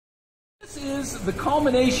This is the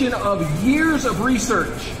culmination of years of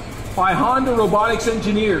research by Honda robotics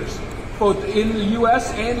engineers, both in the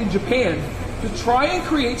US and in Japan, to try and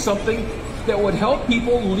create something that would help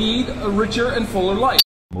people lead a richer and fuller life.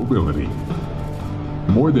 Mobility.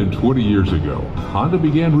 More than 20 years ago, Honda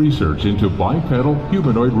began research into bipedal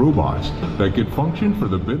humanoid robots that could function for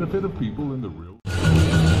the benefit of people in the real.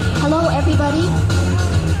 Hello, everybody.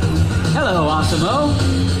 Hello, Asimo.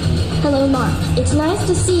 Hello, Mark. It's nice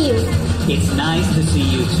to see you. It's nice to see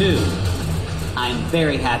you, too. I'm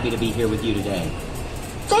very happy to be here with you today.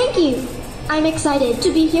 Thank you. I'm excited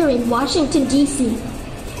to be here in Washington, D.C.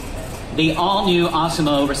 The all-new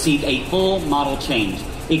Asimo received a full model change,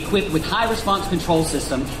 equipped with high-response control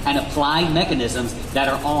system and applied mechanisms that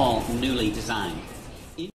are all newly designed.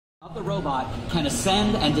 The robot can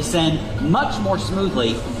ascend and descend much more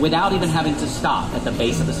smoothly without even having to stop at the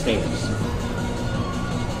base of the stairs.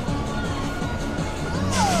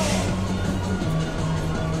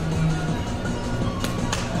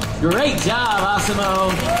 Great job,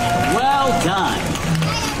 Asimo. Well done.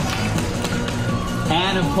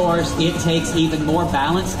 And of course, it takes even more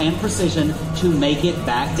balance and precision to make it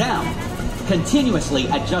back down, continuously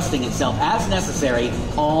adjusting itself as necessary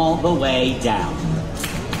all the way down.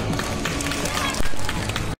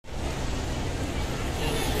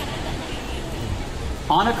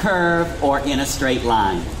 On a curve or in a straight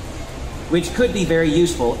line, which could be very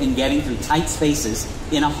useful in getting through tight spaces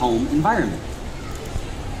in a home environment.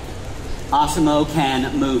 Asimo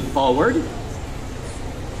can move forward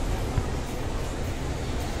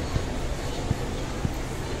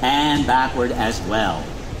and backward as well,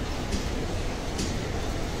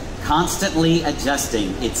 constantly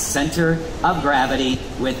adjusting its center of gravity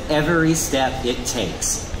with every step it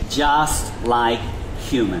takes, just like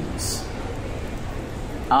humans.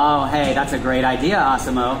 Oh, hey, that's a great idea,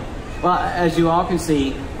 Asimo. Well, as you all can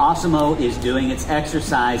see, Asimo is doing its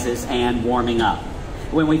exercises and warming up.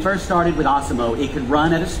 When we first started with Asimo, it could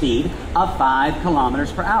run at a speed of 5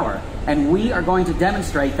 kilometers per hour. And we are going to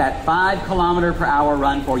demonstrate that 5 kilometer per hour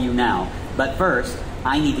run for you now. But first,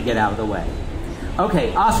 I need to get out of the way.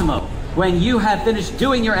 Okay, Asimo, when you have finished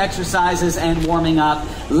doing your exercises and warming up,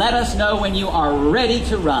 let us know when you are ready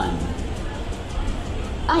to run.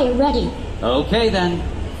 I am ready. Okay then,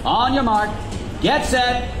 on your mark, get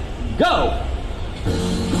set, go!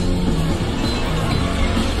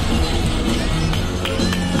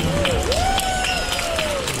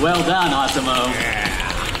 Well done, Asimo.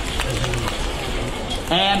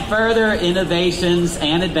 And further innovations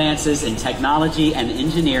and advances in technology and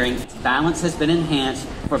engineering, balance has been enhanced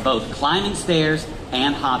for both climbing stairs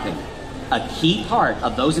and hopping. A key part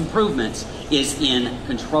of those improvements is in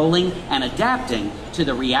controlling and adapting to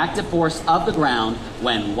the reactive force of the ground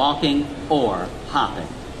when walking or hopping.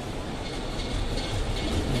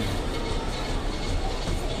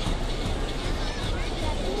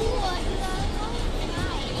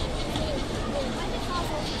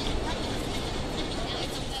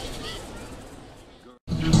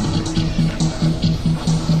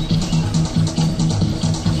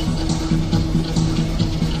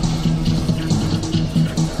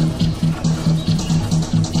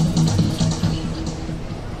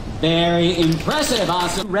 Very impressive,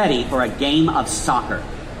 Asimo. Ready for a game of soccer?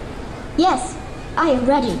 Yes, I am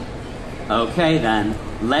ready. Okay then,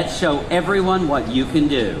 let's show everyone what you can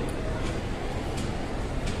do.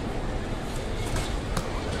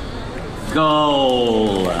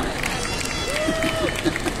 Goal!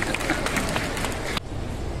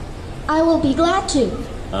 I will be glad to.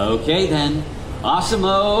 Okay then,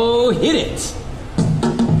 Asimo, hit it!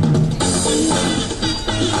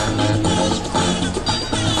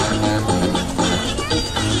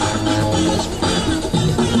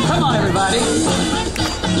 Come on, everybody.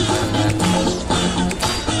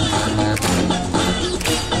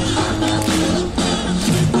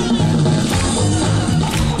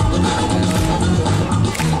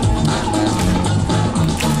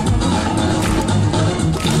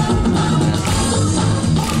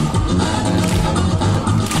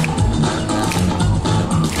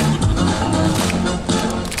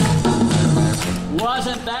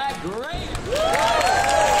 Wasn't that great?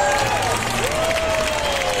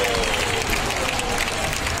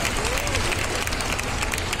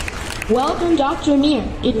 Welcome, Dr. Meir.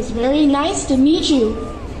 It is very nice to meet you.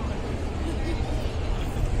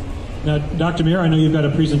 Now, Dr. Meir, I know you've got a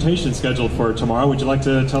presentation scheduled for tomorrow. Would you like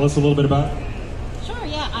to tell us a little bit about it? Sure,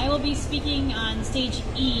 yeah. I will be speaking on stage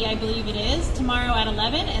E, I believe it is, tomorrow at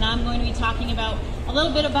 11, and I'm going to be talking about a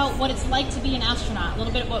little bit about what it's like to be an astronaut, a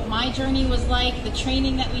little bit what my journey was like, the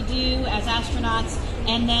training that we do as astronauts,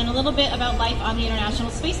 and then a little bit about life on the International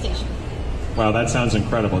Space Station. Wow, that sounds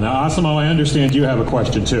incredible. Now, Asimo, I understand you have a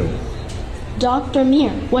question too. Dr.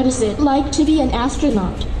 Meir, what is it like to be an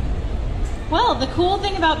astronaut? Well, the cool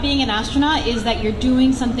thing about being an astronaut is that you're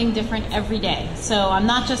doing something different every day. So I'm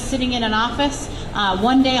not just sitting in an office.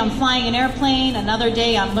 One day I'm flying an airplane, another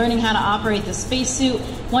day I'm learning how to operate the spacesuit.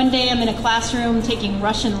 One day I'm in a classroom taking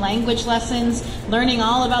Russian language lessons, learning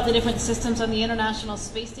all about the different systems on the International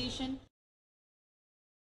Space Station.